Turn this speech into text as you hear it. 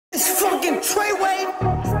Fucking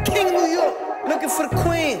Treyway, King of New York, looking for the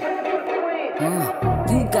queen.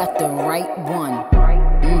 You got the right one.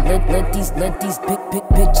 Let these big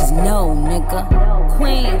bitches know, nigga.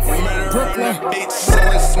 Queens, Brooklyn. Bitch, so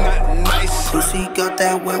it's not nice. Pussy got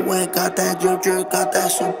that wet, got that drip, got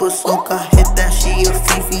that super soak. I hit that, she a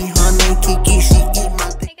Fifi, honey, Kiki, she eat my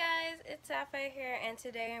dick. Hey guys, it's Sapphire here, and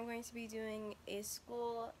today I'm going to be doing a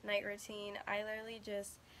school night routine. I literally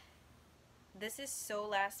just, this is so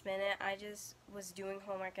last minute. I just was doing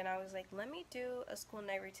homework and I was like, let me do a school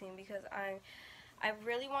night routine because I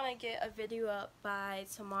really want to get a video up by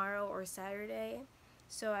tomorrow or Saturday.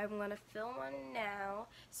 So I'm going to film one now.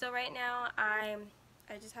 So right now I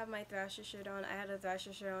just have my Thrasher shirt on. I had a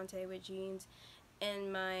Thrasher shirt on today with jeans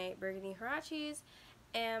and my burgundy Hirachis.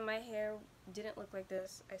 And my hair didn't look like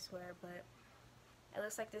this, I swear, but it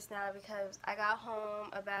looks like this now because I got home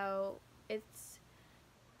about, it's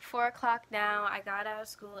 4 o'clock now. I got out of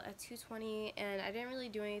school at 2:20 and I didn't really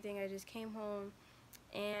do anything. I just came home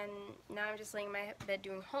and now I'm just laying in my bed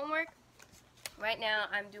doing homework. Right now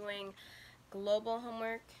I'm doing global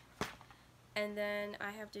homework, and then I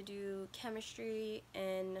have to do chemistry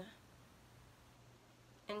and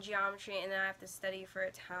geometry, and then I have to study for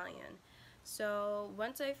Italian. So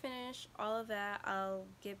once I finish all of that, I'll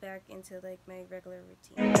get back into like my regular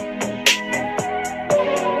routine.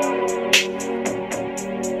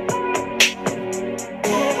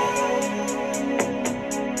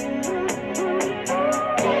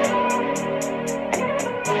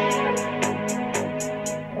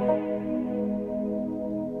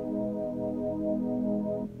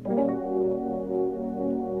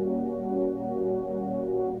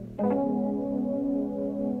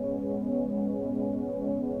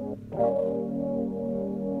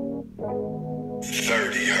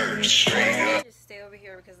 30 hertz straight up. Just stay over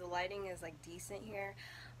here because the lighting is like decent here.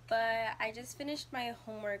 But I just finished my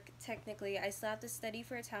homework technically. I still have to study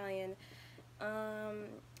for Italian.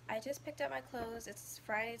 I just picked up my clothes. It's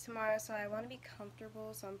Friday tomorrow, so I want to be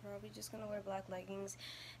comfortable, so I'm probably just going to wear black leggings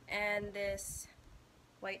and this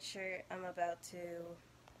white shirt I'm about to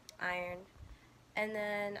iron. And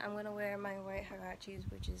then I'm going to wear my white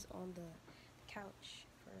Hirachis, which is on the couch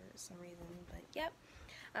for some reason. But yep,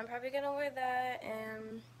 I'm probably going to wear that,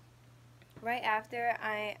 and right after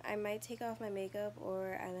I might take off my makeup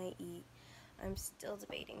or I might eat. I'm still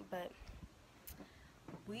debating, but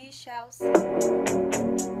we shall see.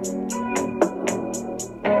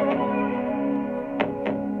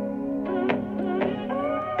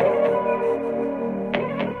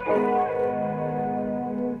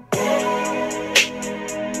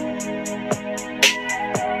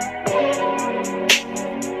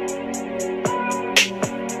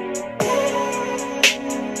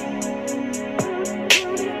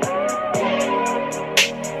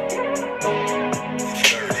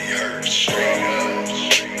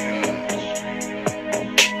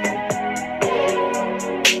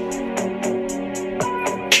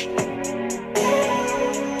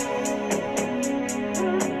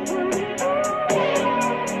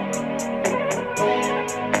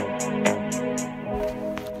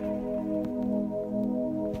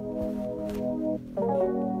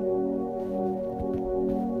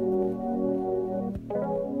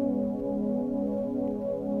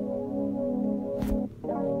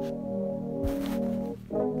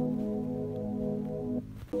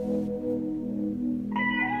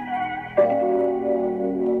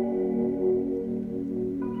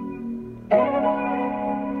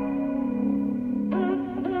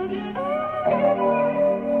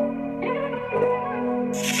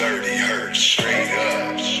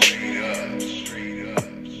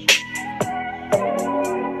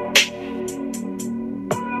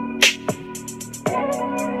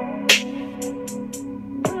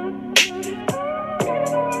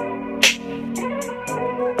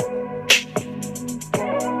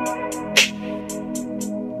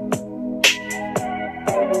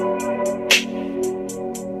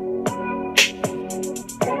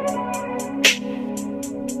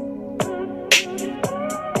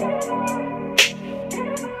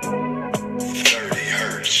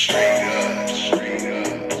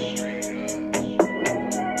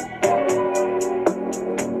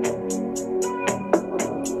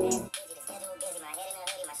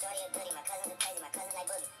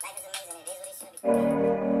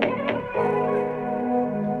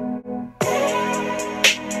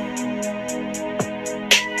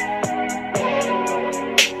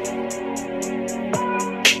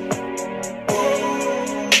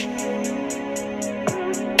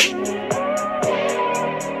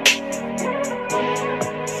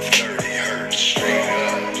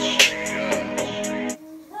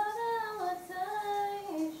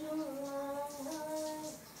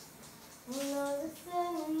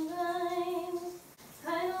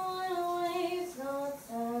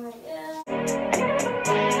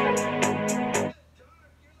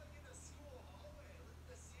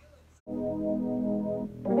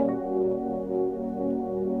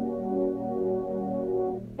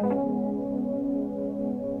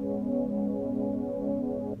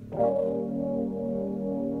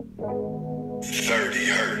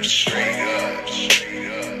 Hertz, straight up, straight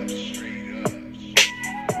up, straight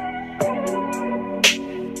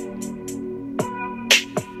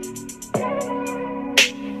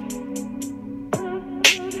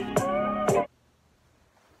up.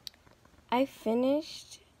 I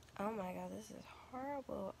finished. Oh my god, this is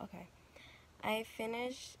horrible. Okay. I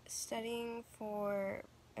finished studying for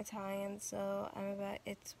Italian, so I'm about.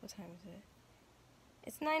 It's. What time is it?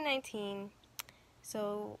 It's 9:19.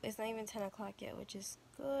 So it's not even 10 o'clock yet, which is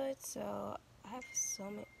good. So I have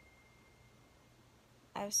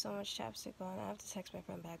so much chapstick on. I have to text my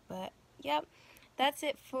friend back. But yep, that's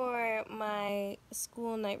it for my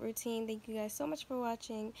school night routine. Thank you guys so much for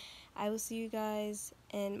watching. I will see you guys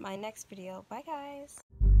in my next video. Bye guys.